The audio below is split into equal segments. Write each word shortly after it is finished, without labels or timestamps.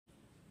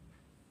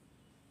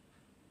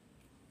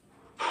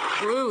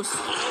Bruce.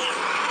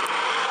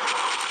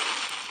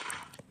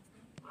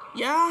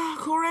 Yeah,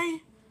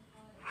 Coray?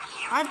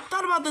 I've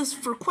thought about this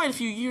for quite a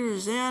few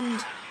years,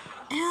 and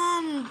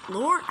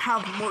Lord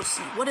have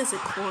mercy. What is it,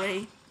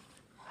 Coray?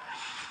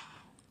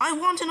 I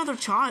want another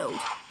child.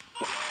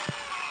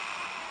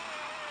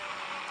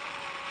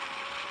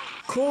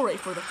 Coray,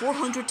 for the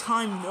 400th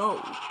time, no.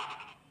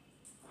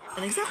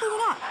 And exactly why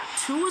not?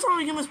 2 is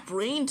already giving us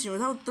brain tumor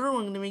without the 3rd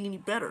one going to make any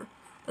better.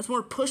 That's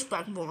more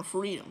pushback and more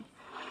freedom.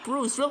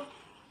 Bruce, real.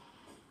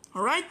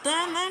 Alright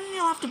then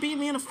you'll have to beat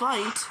me in a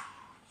fight.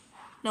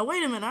 Now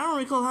wait a minute, I don't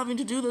recall having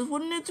to do this.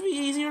 Wouldn't it be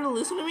easier to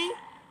listen to me?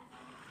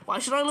 Why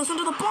should I listen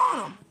to the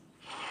bottom?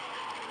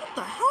 What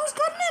the hell has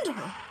gotten into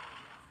her?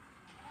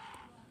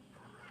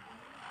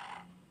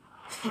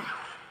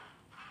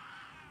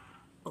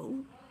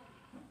 Oh.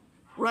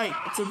 Right,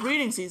 it's a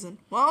breeding season.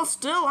 Well,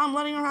 still, I'm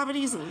letting her have it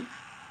easily.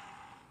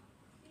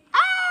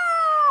 Ah!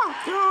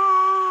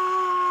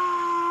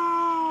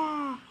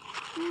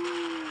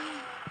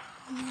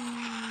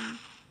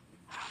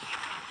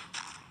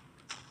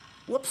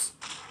 Whoops.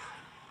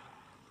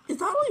 Is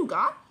that all you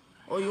got?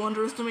 Oh, you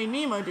underestimate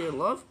me, my dear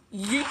love.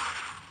 Yeet.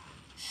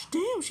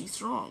 Damn, she's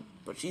strong,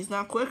 but she's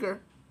not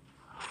quicker.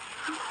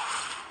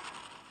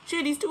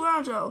 Shit, he's too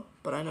agile,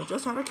 but I know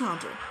just how to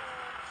counter.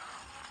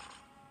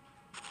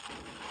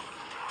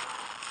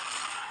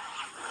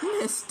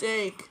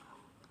 Mistake.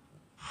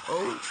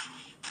 Oh.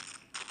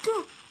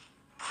 Go.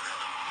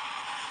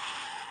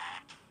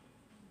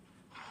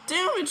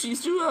 Damn it,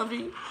 she's too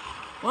heavy.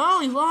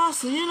 Well, you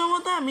lost, and you know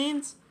what that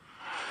means.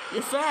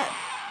 You're fat.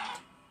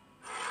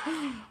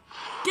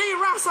 Get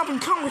your ass up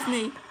and come with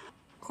me.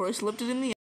 Coray slipped it in the